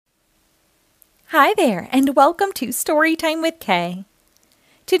Hi there, and welcome to Storytime with Kay.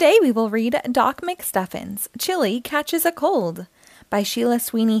 Today we will read Doc McStuffins, Chili Catches a Cold by Sheila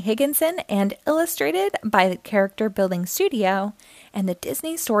Sweeney Higginson and illustrated by the Character Building Studio and the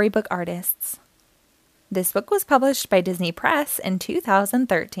Disney Storybook Artists. This book was published by Disney Press in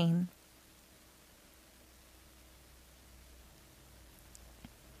 2013.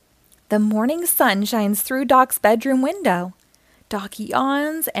 The morning sun shines through Doc's bedroom window. Doc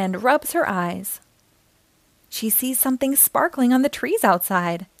yawns and rubs her eyes. She sees something sparkling on the trees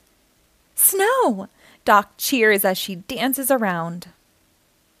outside. Snow! Doc cheers as she dances around.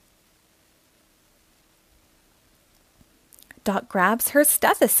 Doc grabs her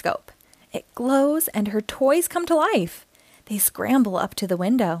stethoscope. It glows and her toys come to life. They scramble up to the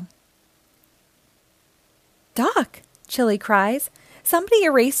window. Doc, Chili cries, somebody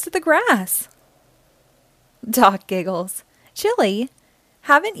erased the grass. Doc giggles. Chili,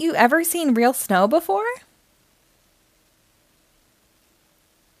 haven't you ever seen real snow before?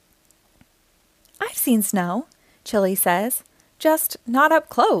 I've seen snow, Chili says, just not up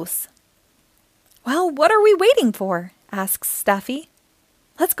close. Well, what are we waiting for? Asks Stuffy.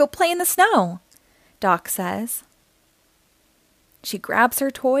 Let's go play in the snow, Doc says. She grabs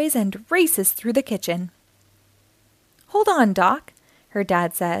her toys and races through the kitchen. Hold on, Doc, her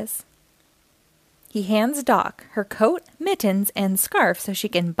dad says. He hands Doc her coat, mittens, and scarf so she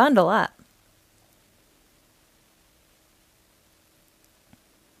can bundle up.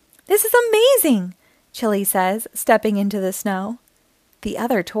 This is amazing, Chili says, stepping into the snow. The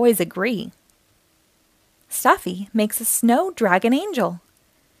other toys agree. Stuffy makes a snow dragon angel.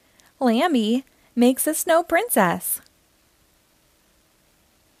 Lambie makes a snow princess.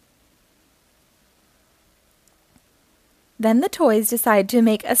 Then the toys decide to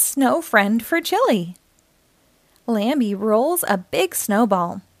make a snow friend for Chili. Lambie rolls a big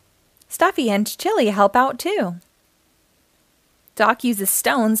snowball. Stuffy and Chili help out too. Doc uses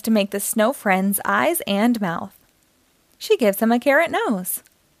stones to make the snow friend's eyes and mouth. She gives him a carrot nose.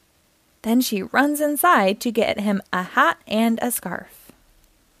 Then she runs inside to get him a hat and a scarf.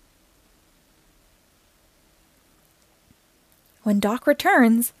 When Doc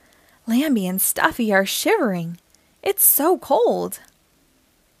returns, Lambie and Stuffy are shivering. It's so cold.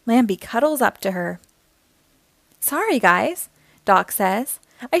 Lambie cuddles up to her. Sorry, guys, Doc says.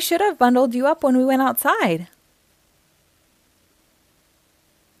 I should have bundled you up when we went outside.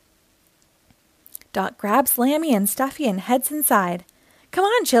 Doc grabs Lambie and Stuffy and heads inside. Come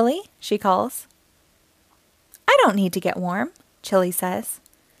on, Chili, she calls. I don't need to get warm, Chili says.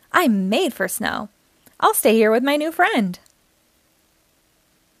 I'm made for snow. I'll stay here with my new friend.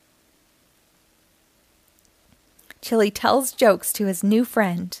 Chili tells jokes to his new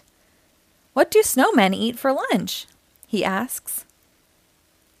friend. What do snowmen eat for lunch? He asks.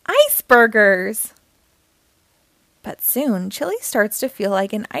 Iceburgers! But soon, Chili starts to feel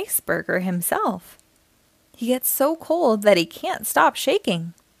like an iceberger himself. He gets so cold that he can't stop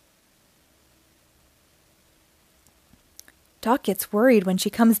shaking. Doc gets worried when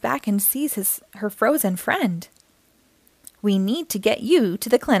she comes back and sees her frozen friend. We need to get you to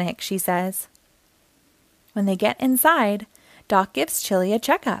the clinic, she says. When they get inside, Doc gives Chili a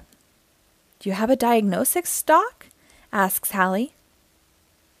checkup. Do you have a diagnosis, Doc? Asks Hallie.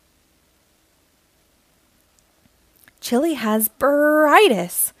 Chili has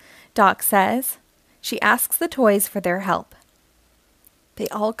burritis, Doc says. She asks the toys for their help. They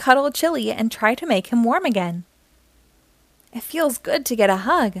all cuddle Chili and try to make him warm again. It feels good to get a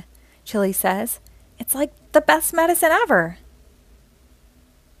hug, Chili says. It's like the best medicine ever.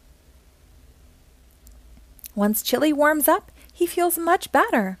 Once Chili warms up, he feels much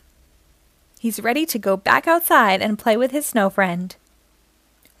better. He's ready to go back outside and play with his snow friend.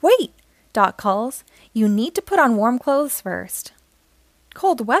 Wait, Doc calls. You need to put on warm clothes first.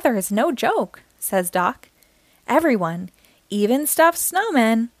 Cold weather is no joke, says Doc. Everyone, even stuffed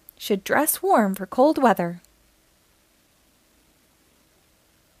snowmen, should dress warm for cold weather.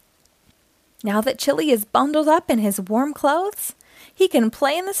 Now that Chili is bundled up in his warm clothes, he can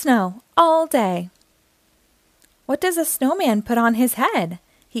play in the snow all day. What does a snowman put on his head?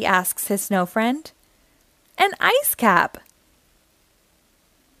 He asks his snow friend. An ice cap.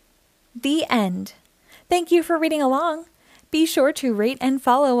 The end. Thank you for reading along. Be sure to rate and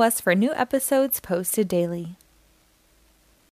follow us for new episodes posted daily.